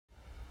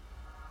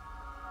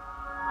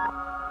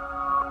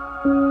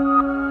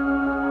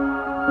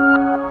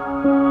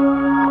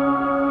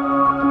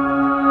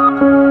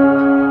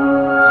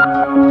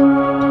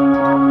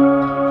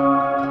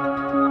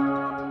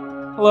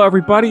Hello,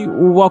 everybody.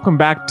 Welcome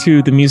back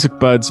to the Music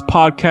Buds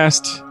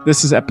podcast.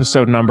 This is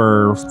episode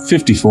number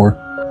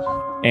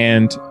 54,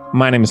 and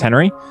my name is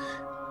Henry.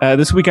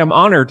 This week, I'm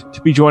honored to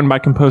be joined by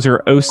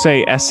composer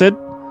Osei Essed,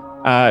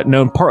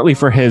 known partly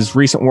for his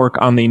recent work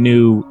on the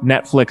new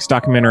Netflix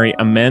documentary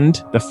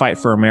Amend, The Fight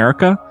for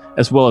America,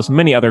 as well as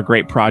many other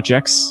great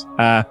projects.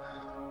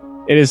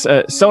 It is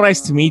so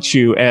nice to meet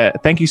you.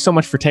 Thank you so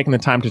much for taking the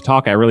time to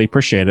talk. I really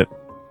appreciate it.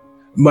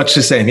 Much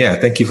the same. Yeah.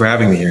 Thank you for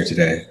having me here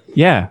today.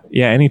 Yeah.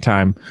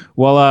 Anytime.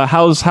 Well,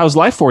 how's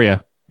life for you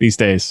these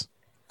days?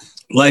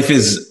 Life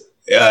is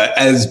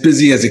as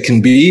busy as it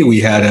can be.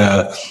 We had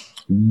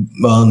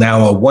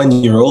now a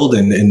 1-year-old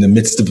in the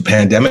midst of a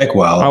pandemic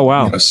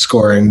while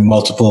scoring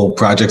multiple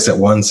projects at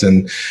once,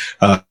 and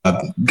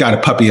got a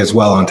puppy as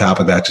well on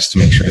top of that, just to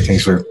make sure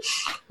things were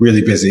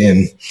really busy.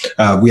 And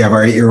we have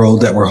our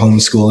 8-year-old that we're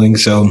homeschooling.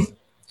 So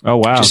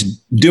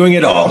just doing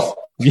it all.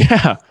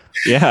 Yeah.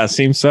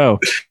 Seems so.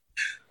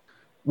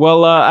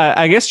 Well,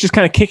 I guess just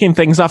kind of kicking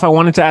things off, I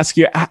wanted to ask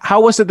you, how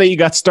was it that you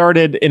got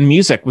started in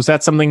music? Was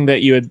that something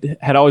that you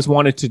had always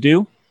wanted to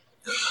do?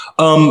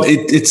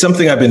 It's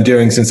something I've been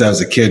doing since I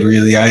was a kid,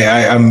 really.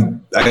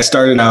 I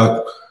started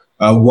out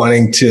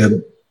wanting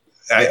to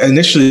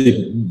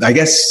initially, I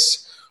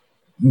guess,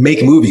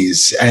 make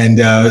movies. And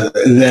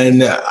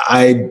then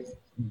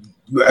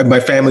my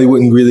family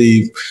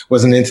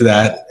wasn't into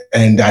that.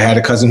 And I had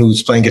a cousin who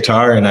was playing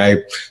guitar, and I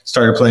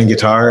started playing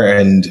guitar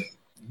and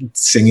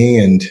singing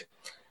and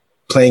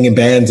playing in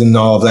bands and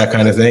all of that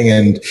kind of thing.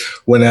 And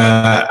when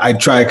I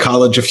tried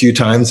college a few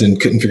times and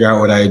couldn't figure out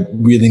what I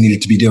really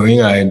needed to be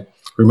doing, I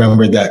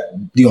remembered that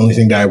the only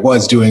thing that I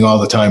was doing all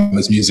the time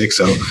was music.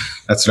 So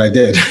that's what I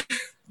did.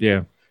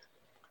 Yeah.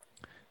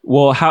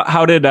 Well,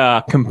 how did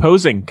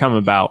composing come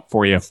about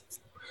for you?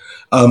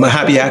 A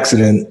happy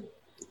accident.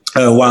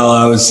 While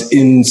I was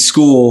in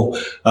school,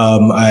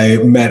 I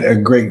met a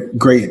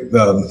great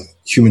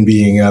human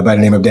being by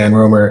the name of Dan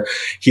Romer.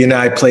 He and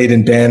I played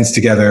in bands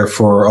together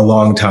for a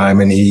long time,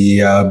 and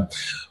he,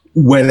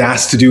 when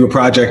asked to do a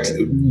project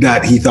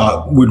that he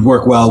thought would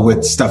work well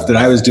with stuff that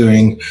I was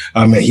doing,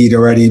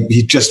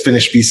 he just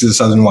finished Pieces of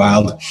Southern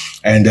Wild,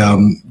 and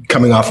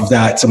coming off of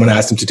that, someone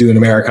asked him to do an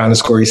Americana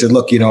score. He said,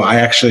 "Look,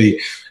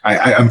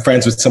 I'm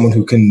friends with someone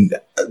who can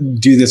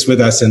do this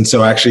with us," and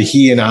so actually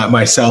he and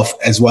myself,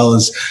 as well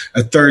as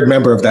a third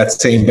member of that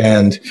same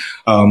band,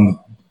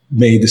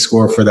 made the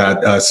score for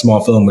that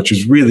small film, which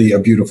was really a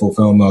beautiful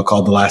film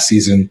called The Last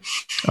Season.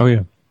 Oh,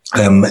 yeah.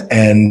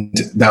 And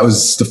that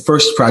was the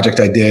first project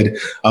I did.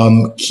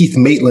 Keith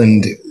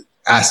Maitland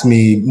asked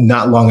me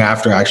not long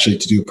after, actually,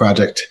 to do a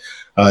project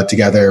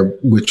together,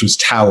 which was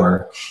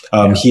Tower.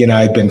 He and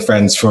I had been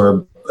friends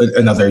for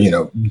another,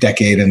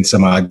 decade and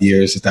some odd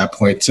years at that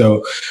point.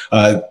 So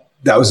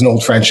that was an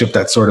old friendship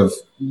that sort of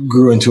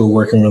grew into a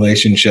working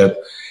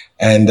relationship.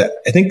 And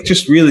I think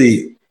just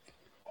really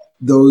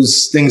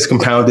those things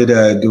compounded.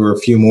 There were a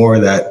few more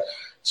that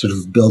sort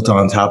of built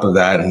on top of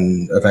that.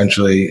 And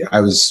eventually I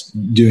was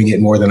doing it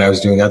more than I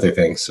was doing other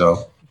things.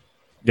 So,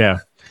 yeah.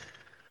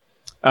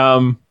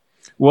 I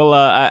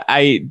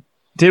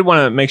did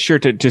want to make sure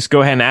to just go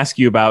ahead and ask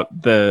you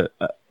about the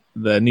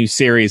new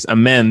series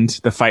Amend,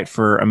 The Fight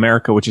for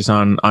America, which is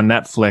on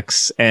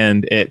Netflix,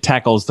 and it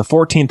tackles the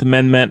 14th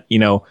Amendment,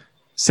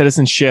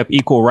 citizenship,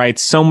 equal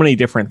rights, so many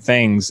different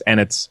things. And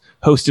it's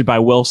hosted by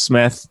Will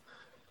Smith.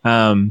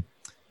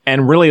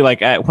 And really,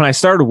 when I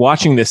started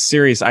watching this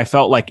series, I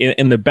felt like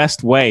in the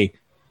best way,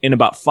 in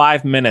about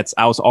 5 minutes,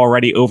 I was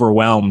already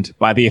overwhelmed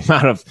by the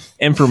amount of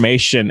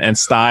information and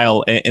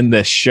style in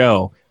this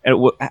show.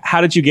 And how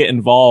did you get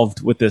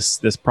involved with this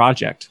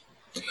project?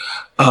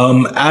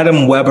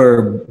 Adam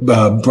Weber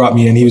brought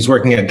me in. He was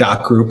working at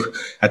Doc Group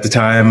at the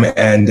time,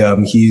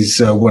 and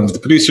he's one of the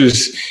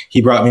producers.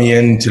 He brought me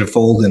into the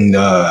fold, and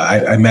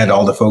I met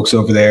all the folks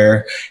over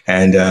there,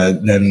 and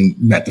then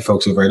met the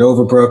folks over at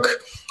Overbrook.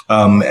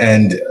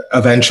 And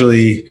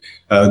eventually,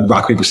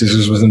 Rock, Paper,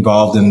 Scissors was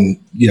involved, and,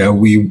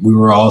 we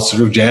were all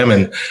sort of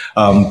jamming.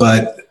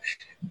 But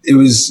it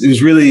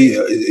was really,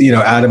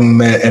 Adam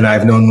and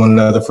I've known one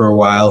another for a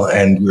while,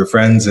 and we were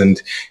friends,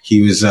 and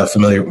he was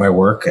familiar with my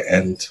work.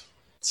 And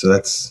so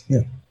that's,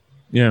 yeah.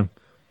 Yeah.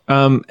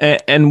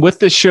 And with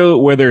the show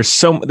where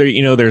there's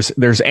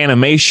there's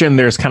animation,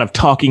 there's kind of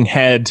talking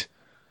head,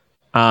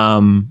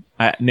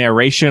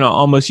 narration,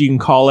 almost you can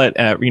call it,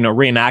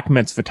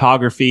 reenactments,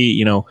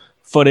 photography,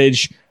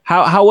 footage.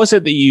 How was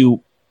it that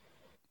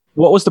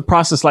what was the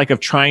process like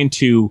of trying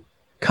to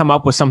come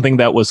up with something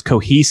that was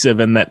cohesive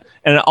and it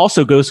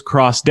also goes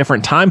across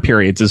different time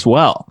periods as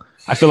well?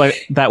 I feel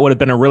like that would have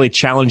been a really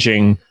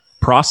challenging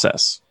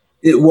process.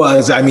 It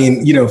was. I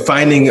mean,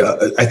 finding,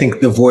 I think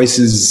the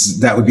voices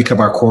that would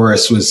become our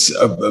chorus was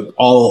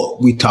all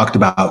we talked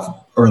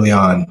about early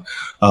on.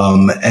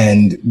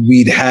 And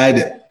we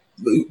had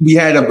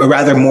a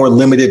rather more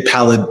limited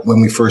palette when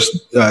we first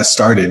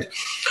started,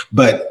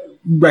 but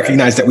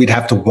recognized that we'd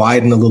have to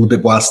widen a little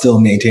bit while still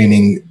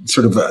maintaining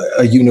sort of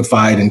a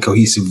unified and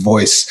cohesive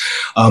voice,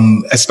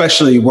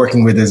 especially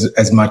working with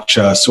as much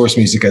source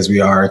music as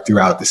we are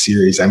throughout the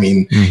series. I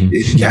mean,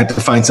 you had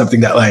to find something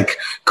that like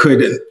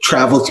could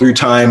travel through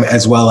time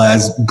as well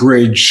as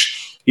bridge,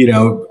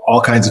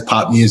 all kinds of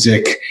pop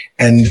music,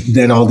 and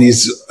then all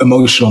these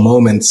emotional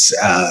moments,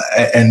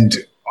 and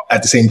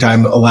at the same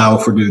time allow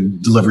for the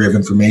delivery of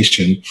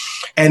information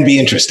and be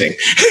interesting.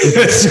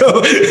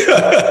 So,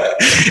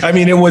 I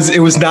mean, it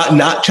was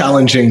not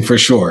challenging for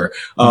sure.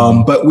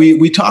 But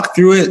we talked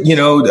through it,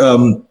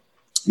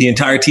 the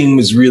entire team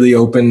was really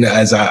open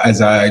as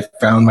I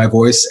found my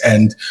voice.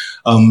 And,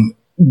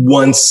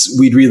 once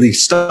we'd really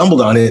stumbled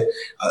on it,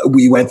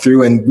 we went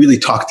through and really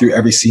talked through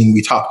every scene.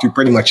 We talked through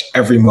pretty much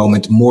every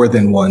moment more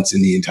than once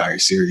in the entire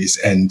series.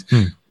 And,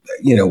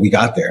 we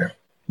got there.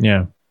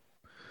 Yeah.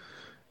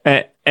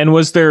 And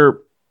was there,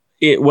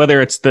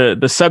 whether it's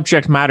the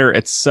subject matter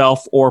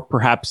itself or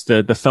perhaps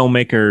the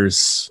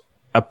filmmaker's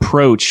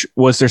approach,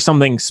 was there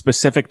something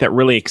specific that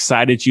really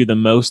excited you the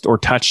most or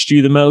touched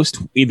you the most,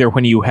 either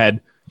when you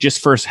had just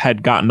first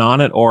had gotten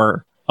on it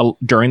or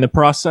during the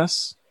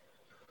process?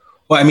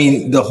 Well, I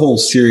mean, the whole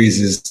series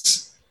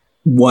is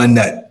one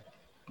that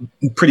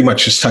pretty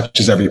much just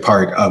touches every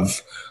part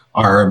of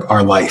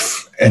our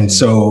life. And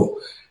so,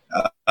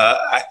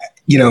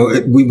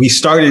 we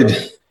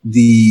started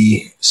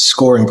the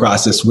scoring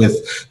process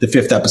with the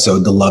 5th episode,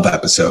 the love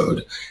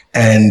episode.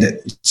 And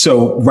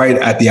so right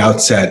at the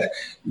outset,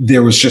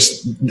 there was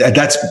just,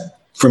 that's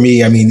for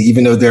me, I mean,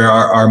 even though there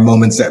are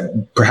moments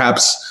that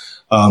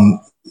perhaps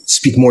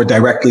speak more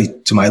directly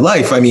to my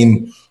life, I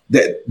mean,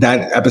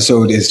 that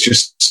episode is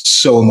just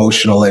so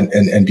emotional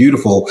and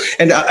beautiful.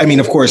 And I mean,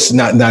 of course,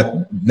 not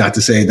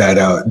to say that,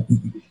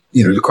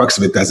 the crux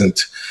of it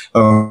doesn't,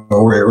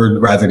 or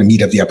rather the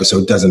meat of the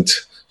episode doesn't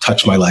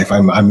touch my life.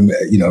 I'm in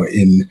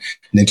an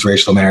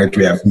interracial marriage.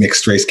 We have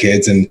mixed race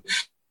kids and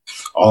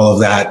all of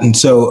that. And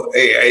so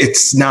it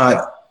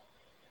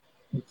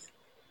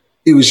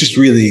was just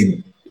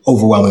really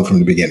overwhelming from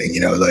the beginning,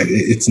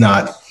 it's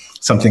not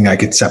something I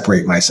could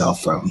separate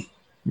myself from.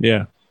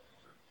 Yeah.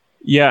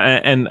 Yeah.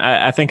 And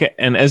I think,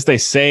 and as they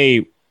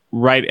say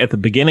right at the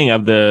beginning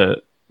of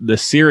the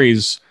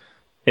series,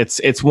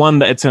 it's one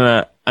that it's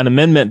an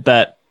amendment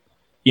that,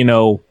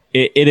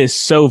 it is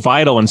so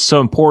vital and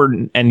so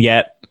important, and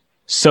yet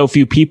so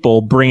few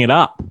people bring it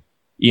up,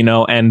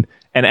 and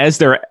as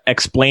they're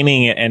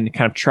explaining it and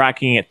kind of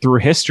tracking it through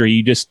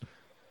history,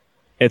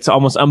 it's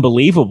almost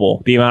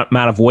unbelievable the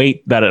amount of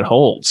weight that it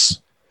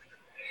holds.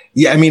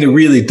 Yeah. I mean, it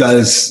really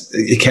does.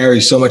 It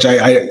carries so much.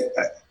 I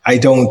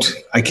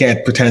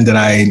can't pretend that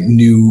I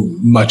knew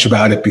much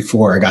about it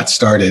before I got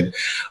started.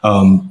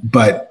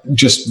 But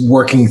just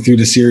working through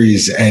the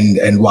series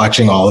and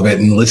watching all of it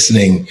and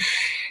listening,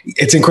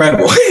 it's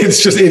incredible.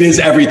 It is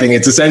everything.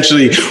 It's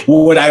essentially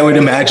what I would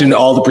imagine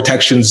all the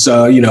protections,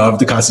 of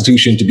the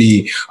Constitution to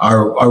be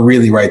are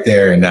really right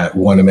there in that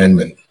one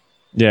amendment.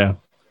 Yeah.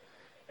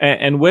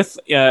 And with,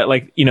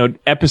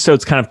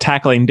 episodes kind of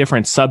tackling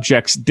different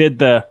subjects,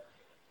 did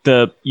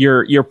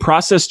your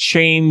process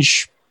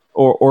change,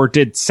 or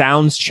did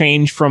sounds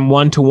change from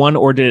one to one,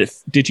 or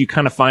did you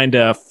kind of find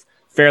a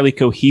fairly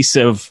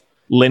cohesive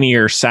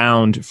linear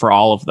sound for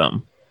all of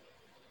them?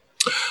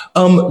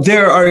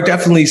 There are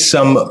definitely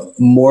some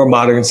more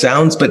modern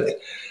sounds, but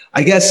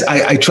I guess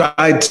I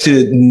tried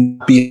to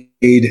not be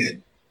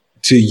able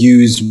to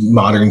use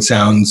modern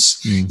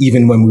sounds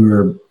even when we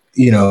were,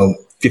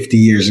 50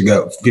 years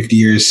ago, 50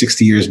 years,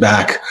 60 years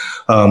back,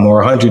 or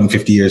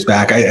 150 years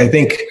back. I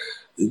think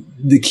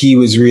the key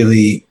was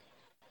really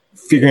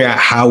figuring out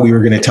how we were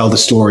going to tell the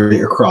story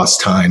across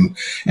time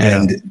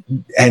and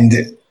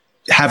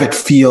have it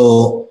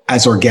feel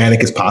as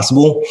organic as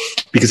possible,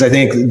 because I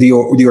think the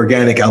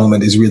organic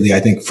element is really,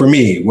 I think for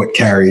me, what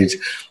carried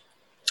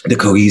the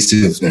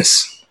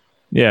cohesiveness.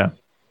 Yeah,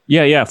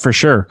 for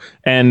sure.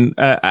 And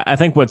I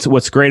think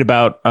what's great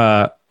about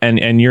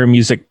and your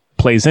music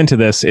plays into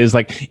this is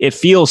like it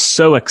feels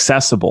so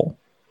accessible.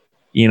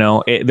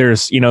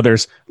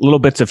 There's little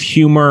bits of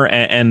humor,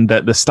 and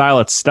the style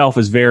itself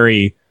is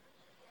very,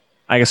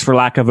 I guess, for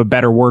lack of a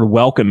better word,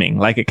 welcoming.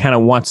 Like it kind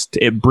of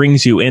it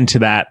brings you into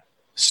that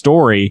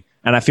story.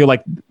 And I feel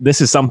like this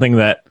is something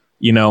that,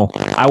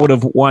 I would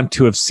have want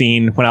to have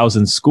seen when I was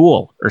in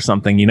school or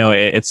something.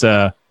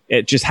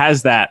 It just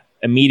has that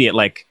immediate,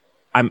 like,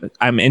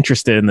 I'm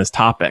interested in this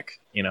topic,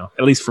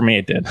 at least for me,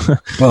 it did.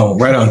 Well,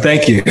 right on.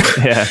 Thank you.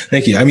 Yeah.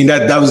 Thank you. I mean,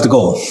 that was the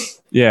goal.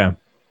 Yeah.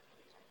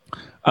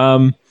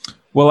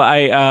 Well,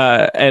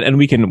 and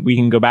we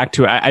can go back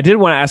to it. I did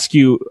want to ask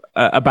you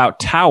about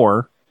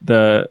Tower,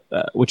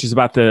 which is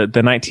about the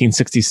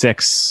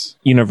 1966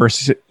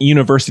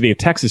 University of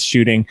Texas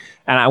shooting.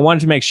 And I wanted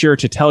to make sure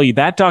to tell you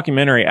that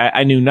documentary,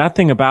 I knew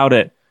nothing about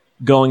it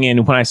going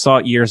in when I saw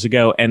it years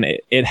ago. And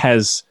it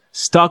has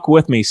stuck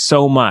with me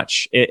so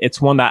much. It's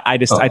one that I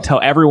tell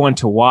everyone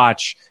to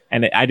watch.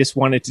 And I just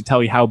wanted to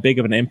tell you how big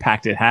of an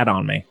impact it had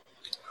on me.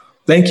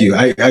 Thank you.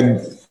 I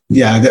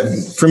yeah,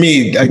 for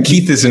me,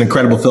 Keith is an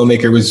incredible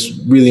filmmaker. It was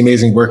really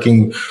amazing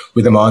working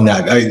with him on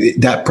that.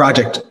 That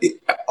project,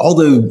 all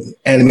the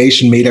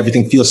animation made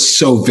everything feel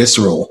so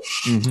visceral,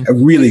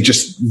 really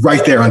just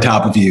right there on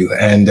top of you.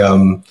 And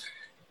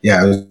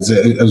yeah, I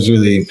was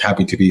really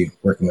happy to be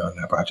working on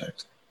that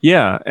project.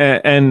 Yeah,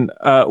 and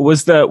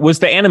was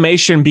the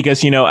animation,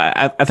 because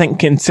I think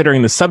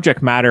considering the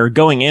subject matter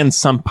going in,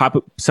 some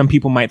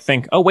people might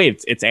think, oh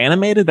wait, it's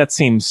animated, that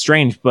seems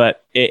strange,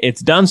 but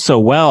it's done so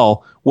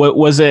well.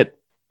 Was it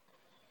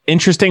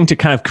interesting to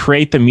kind of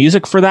create the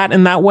music for that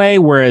in that way?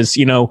 Whereas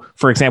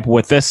for example,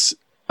 with this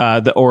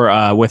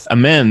with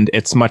Amend,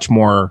 it's much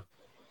more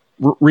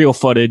real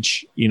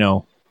footage.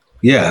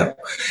 Yeah.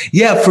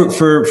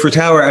 For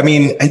Tower, I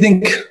mean, I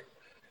think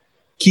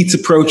Keith's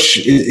approach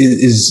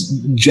is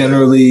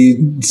generally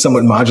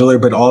somewhat modular,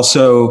 but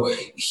also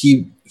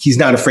he's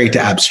not afraid to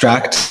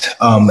abstract.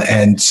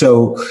 And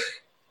so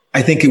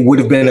I think it would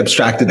have been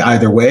abstracted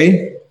either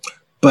way,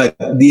 but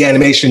the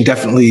animation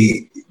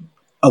definitely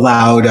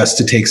allowed us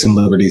to take some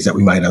liberties that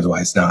we might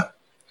otherwise not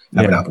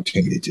have an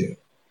opportunity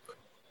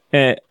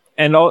to.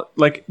 And all,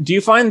 like, do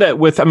you find that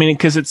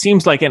because it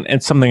seems like, and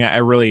it's something I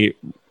really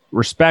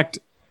respect,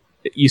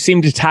 you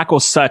seem to tackle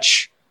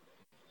such,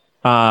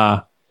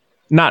 not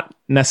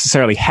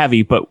necessarily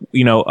heavy, but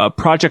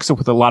projects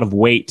with a lot of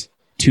weight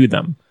to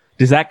them.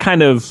 Does that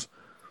kind of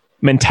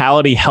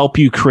mentality help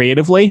you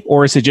creatively,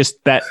 or is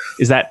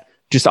that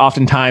just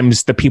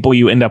oftentimes the people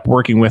you end up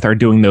working with are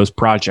doing those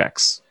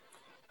projects?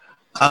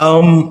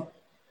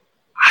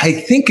 I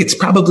think it's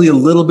probably a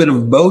little bit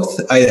of both.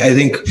 I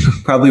think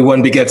probably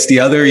one begets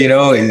the other.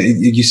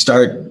 You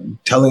start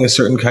telling a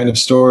certain kind of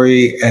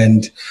story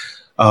and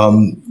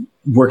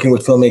working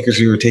with filmmakers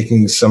who are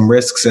taking some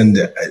risks, and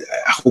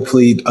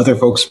hopefully other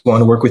folks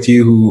want to work with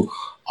you who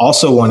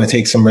also want to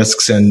take some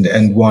risks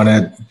and want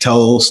to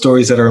tell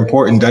stories that are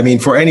important. I mean,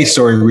 for any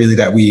story really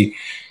that we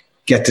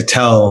get to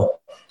tell,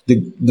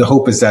 the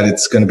hope is that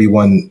it's going to be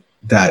one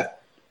that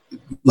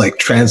like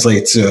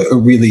translates a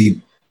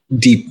really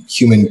deep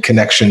human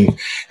connection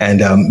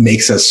and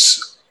makes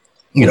us,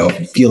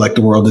 feel like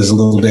the world is a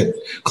little bit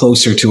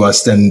closer to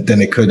us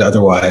than it could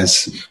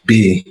otherwise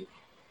be.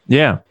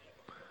 Yeah.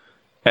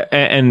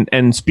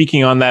 And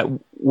speaking on that,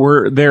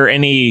 were there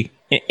any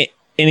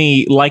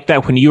like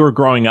that when you were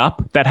growing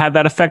up that had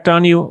that effect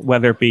on you,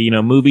 whether it be,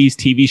 movies,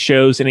 TV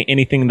shows,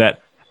 anything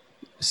that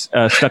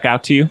stuck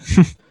out to you?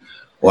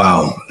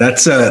 Wow.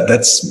 That's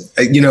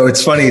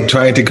it's funny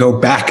trying to go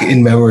back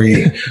in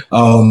memory.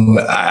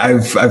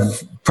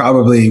 I've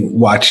probably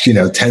watched,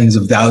 tens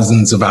of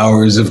thousands of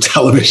hours of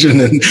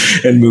television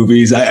and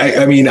movies.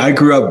 I mean, I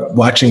grew up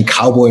watching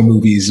cowboy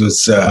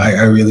movies.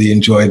 I really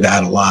enjoyed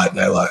that a lot. And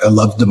I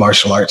loved the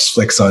martial arts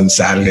flicks on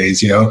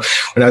Saturdays.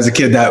 When I was a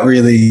kid, that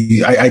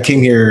really, I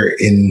came here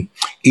in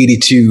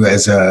 82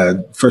 as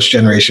a first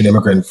generation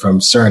immigrant from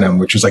Suriname,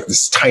 which was like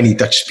this tiny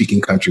Dutch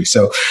speaking country.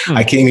 So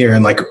I came here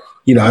and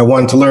I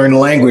wanted to learn the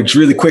language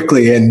really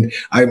quickly. And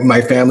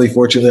my family,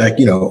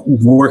 fortunately,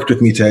 worked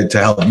with me to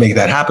help make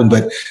that happen.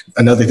 But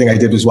another thing I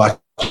did was watch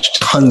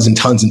tons and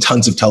tons and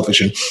tons of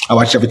television. I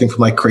watched everything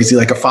from Crazy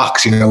Like a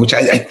Fox, which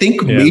I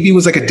think maybe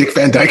was like a Dick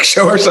Van Dyke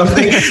show or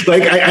something.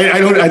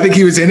 I think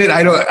he was in it.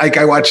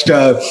 I watched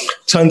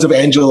tons of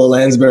Angela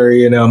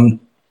Lansbury and,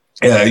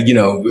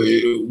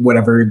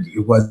 whatever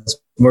it was,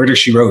 Murder,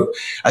 She Wrote.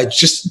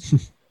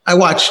 I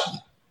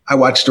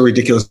watched a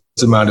ridiculous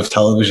amount of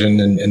television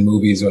and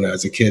movies when I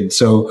was a kid.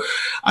 So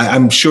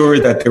I'm sure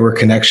that there were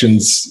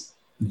connections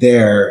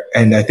there.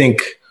 And I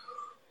think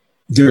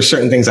there are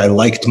certain things I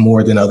liked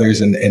more than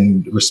others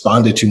and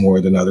responded to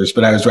more than others,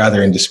 but I was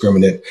rather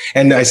indiscriminate.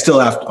 And I still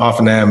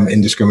often am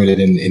indiscriminate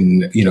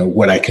in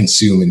what I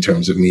consume in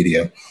terms of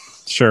media.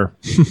 Sure.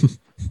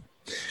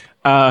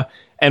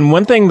 And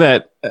one thing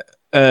that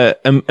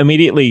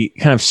immediately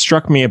kind of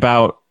struck me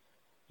about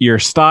your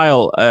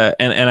style,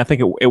 and I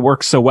think it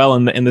works so well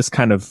in this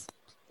kind of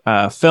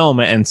film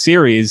and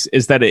series,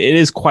 is that it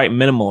is quite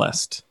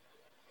minimalist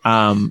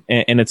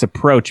in its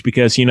approach,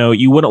 because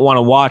you wouldn't want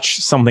to watch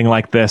something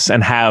like this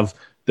and have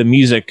the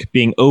music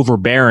being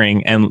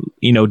overbearing and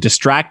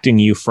distracting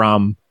you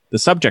from the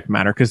subject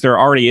matter, because there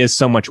already is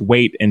so much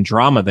weight and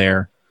drama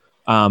there,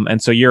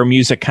 and so your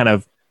music kind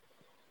of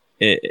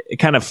it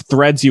kind of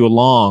threads you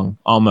along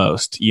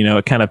almost.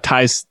 It kind of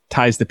ties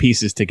the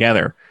pieces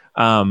together.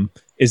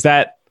 Is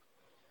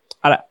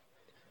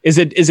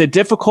it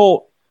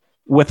difficult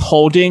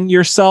withholding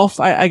yourself,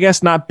 I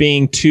guess, not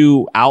being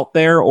too out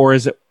there, or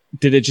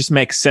did it just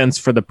make sense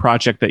for the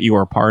project that you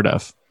were a part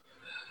of?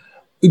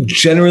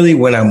 Generally,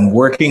 when I'm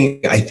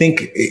working, I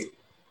think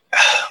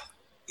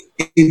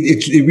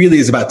it really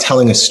is about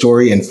telling a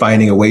story and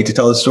finding a way to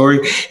tell a story.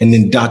 And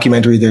in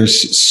documentary,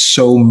 there's just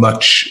so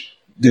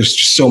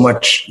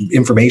much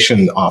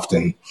information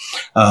often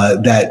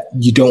that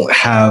you don't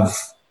have.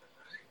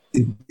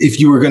 If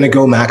you were going to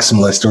go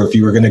maximalist, or if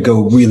you were going to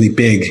go really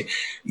big,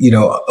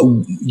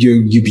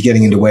 you'd be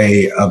getting in the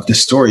way of the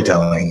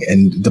storytelling.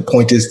 And the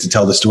point is to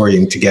tell the story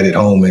and to get it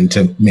home and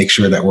to make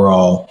sure that we're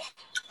all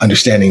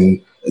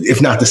understanding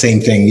if not the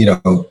same thing,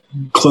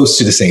 close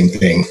to the same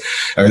thing,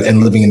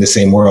 and living in the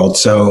same world.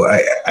 So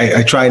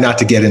I try not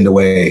to get in the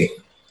way.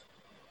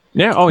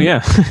 Yeah. Oh,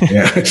 yeah.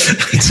 Yeah.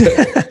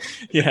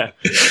 Yeah.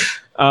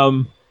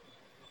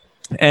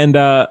 And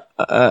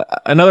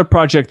another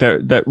project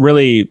that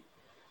really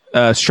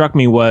struck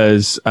me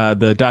was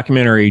the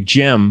documentary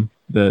Jim,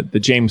 the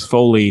James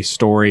Foley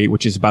story,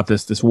 which is about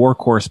this war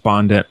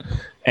correspondent.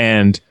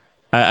 And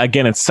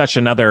again, it's such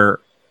another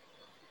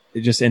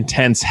just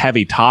intense,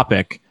 heavy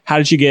topic. How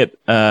did you get,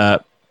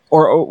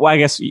 well, I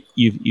guess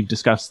you've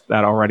discussed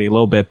that already a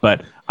little bit,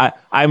 but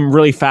I'm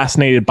really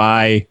fascinated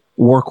by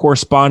war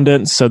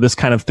correspondents. So this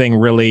kind of thing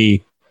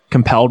really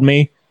compelled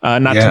me,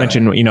 not to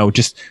mention,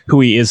 just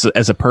who he is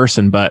as a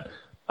person, but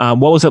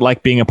what was it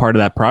like being a part of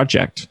that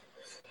project?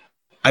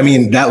 I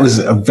mean, that was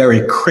a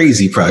very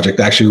crazy project.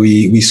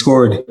 Actually, we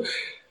scored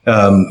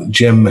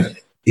Jim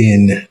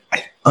in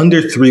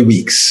under 3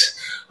 weeks.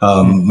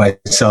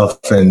 Myself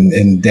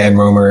and Dan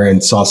Romer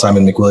and Saul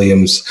Simon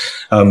McWilliams,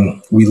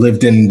 we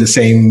lived in the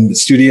same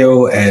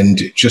studio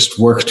and just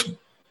worked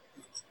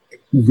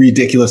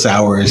ridiculous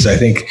hours. I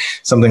think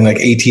something like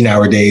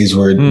 18-hour days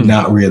were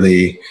not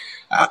really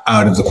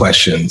out of the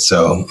question.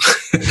 So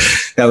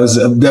that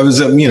was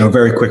a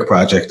very quick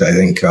project, I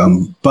think.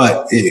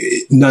 But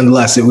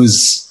nonetheless, it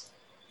was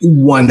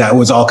one that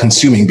was all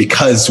consuming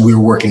because we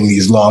were working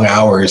these long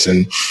hours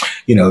and,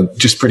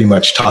 just pretty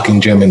much talking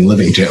Jim and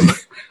living Jim.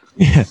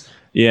 Yeah.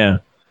 Yeah.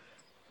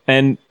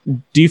 And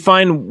do you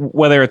find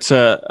whether it's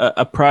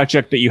a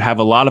project that you have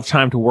a lot of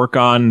time to work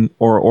on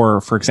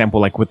or for example,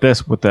 like with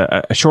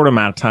a short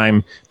amount of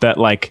time, that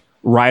like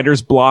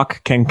writer's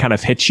block can kind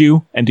of hit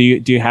you? And do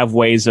you have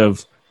ways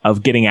of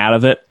getting out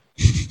of it?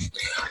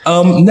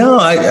 No,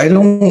 I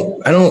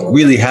don't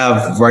really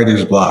have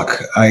writer's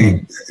block.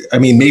 I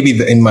mean,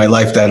 maybe in my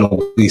life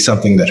that'll be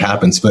something that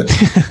happens, but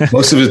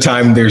most of the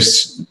time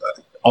there's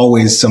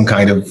always some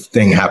kind of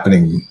thing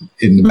happening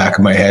in the back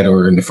of my head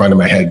or in the front of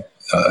my head,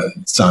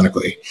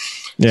 sonically.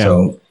 Yeah.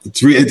 So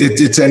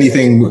it's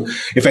anything.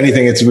 If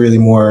anything, it's really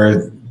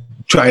more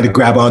trying to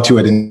grab onto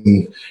it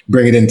and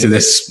bring it into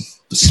this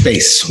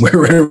space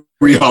where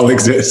we all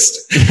exist.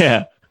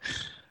 Yeah.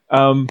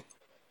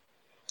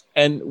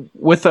 And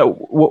with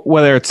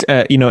whether it's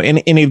in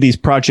any of these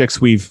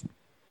projects we've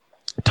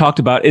talked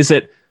about, is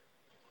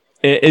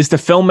the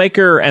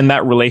filmmaker and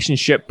that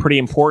relationship pretty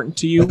important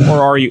to you,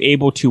 or are you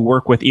able to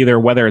work with either,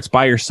 whether it's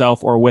by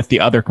yourself or with the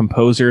other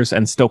composers,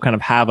 and still kind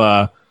of have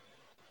a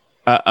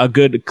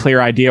good, clear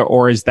idea,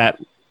 or is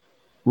that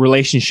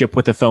relationship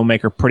with the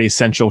filmmaker pretty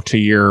essential to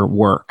your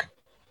work?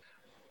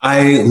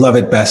 I love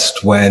it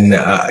best when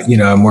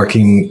I'm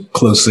working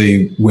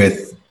closely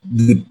with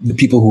the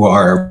people who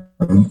are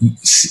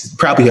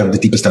probably have the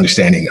deepest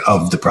understanding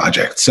of the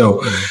project.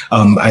 So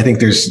I think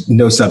there's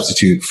no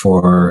substitute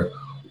for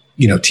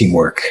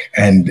teamwork,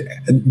 and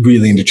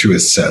really in the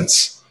truest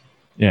sense.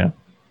 Yeah.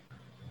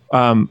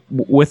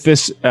 With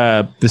this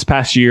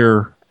past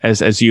year,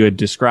 as you had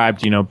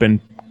described,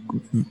 been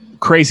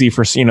crazy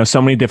for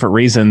so many different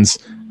reasons.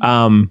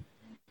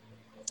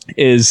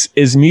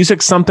 Is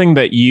music something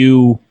that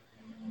you,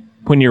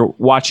 when you're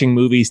watching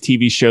movies,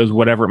 TV shows,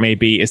 whatever it may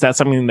be, is that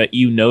something that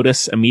you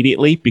notice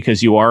immediately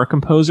because you are a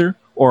composer,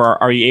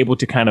 or are you able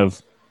to kind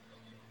of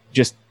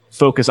just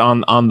focus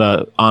on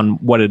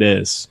what it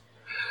is?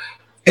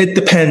 It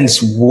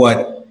depends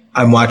what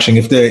I'm watching.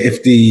 If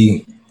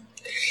the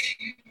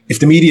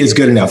media is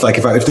good enough, like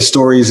if the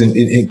story is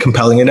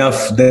compelling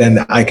enough, then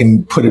I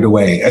can put it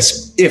away,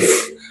 as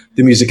if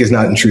the music is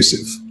not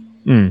intrusive.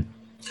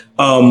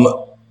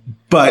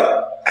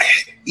 But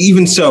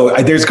even so,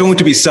 there's going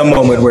to be some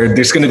moment where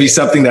there's going to be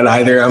something that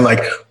either I'm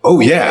like,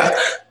 oh yeah,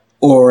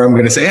 or I'm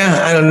going to say,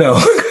 I don't know.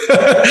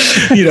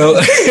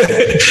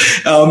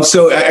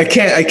 So I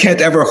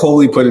can't ever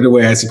wholly put it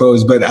away, I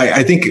suppose. But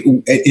I think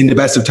in the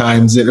best of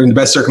times, or in the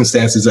best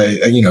circumstances,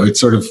 it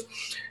sort of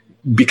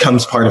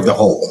becomes part of the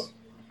whole.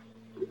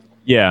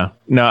 Yeah,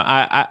 no,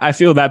 I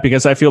feel that,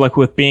 because I feel like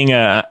with being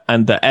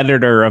the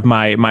editor of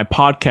my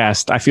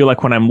podcast, I feel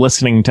like when I'm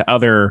listening to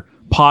other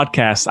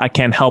podcasts, I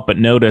can't help but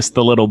notice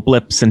the little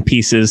blips and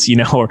pieces,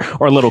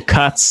 or little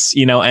cuts,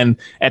 and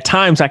at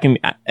times I can,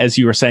 as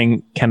you were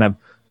saying, kind of,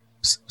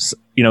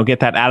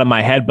 get that out of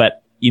my head,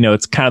 but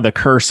it's kind of the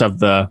curse of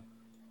the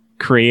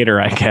creator,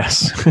 I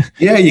guess.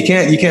 Yeah, you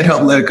can't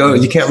help let it go.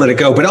 You can't let it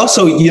go. But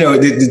also,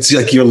 it's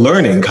like you're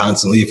learning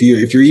constantly.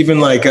 If you're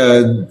even like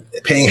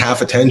paying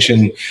half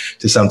attention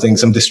to something,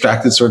 some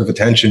distracted sort of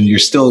attention, you're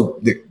still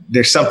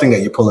there's something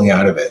that you're pulling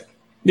out of it.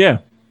 Yeah.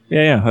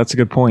 That's a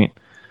good point.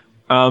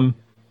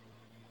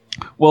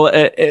 Well,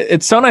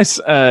 it's so nice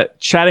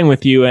chatting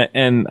with you,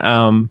 and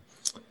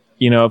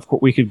of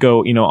course we could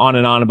go on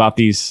and on about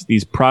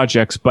these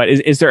projects, but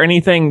is there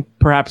anything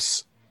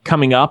perhaps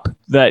coming up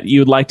that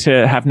you'd like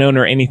to have known,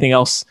 or anything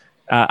else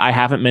I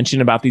haven't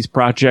mentioned about these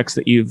projects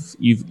that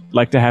you've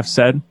like to have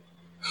said?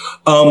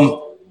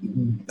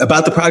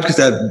 About the projects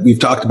that we've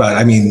talked about,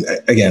 I mean,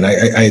 again,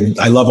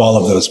 I love all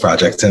of those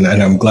projects, and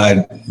I'm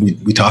glad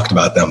we talked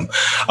about them.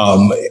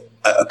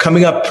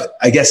 coming up,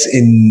 I guess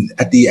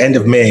at the end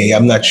of May,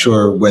 I'm not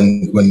sure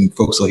when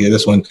folks will hear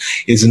this one,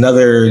 is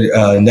another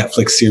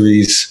Netflix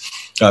series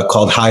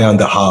called High on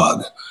the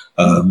Hog,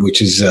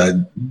 which is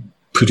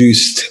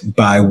produced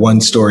by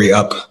One Story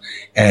Up,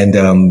 and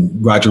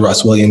Roger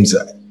Ross Williams.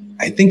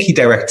 I think he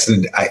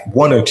directed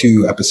 1 or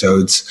 2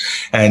 episodes,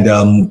 and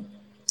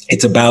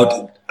it's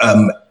about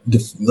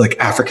the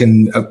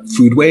African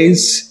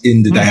foodways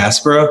in the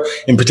diaspora,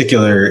 in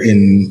particular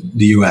in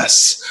the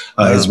U.S.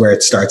 Is where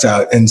it starts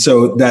out, and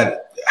so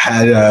that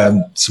had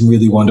some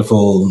really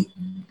wonderful,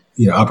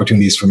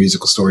 opportunities for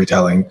musical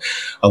storytelling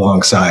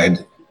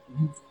alongside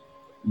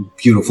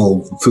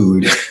beautiful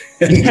food.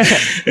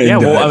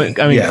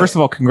 First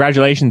of all,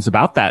 congratulations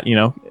about that.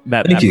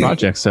 That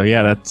project. So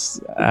that's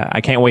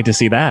I can't wait to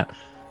see that.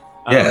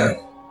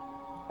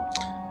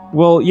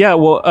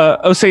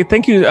 Osei,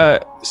 thank you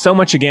so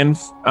much again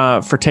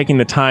for taking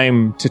the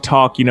time to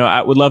talk.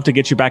 I would love to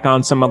get you back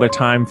on some other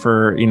time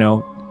for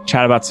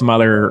chat about some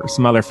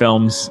other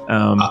films.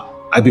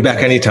 I'd be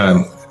back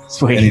anytime.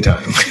 Sweet.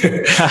 Anytime.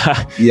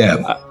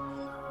 Yeah.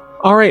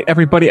 All right,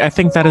 everybody. I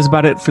think that is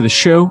about it for the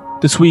show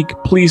this week.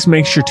 Please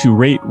make sure to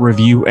rate,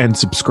 review, and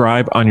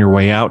subscribe on your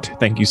way out.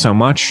 Thank you so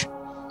much.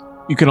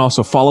 You can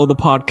also follow the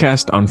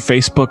podcast on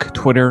Facebook,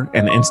 Twitter,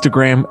 and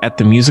Instagram at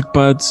The Music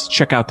Buds.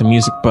 Check out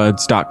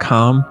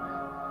themusicbuds.com.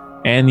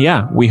 And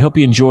we hope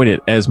you enjoyed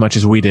it as much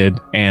as we did,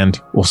 and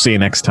we'll see you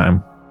next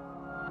time.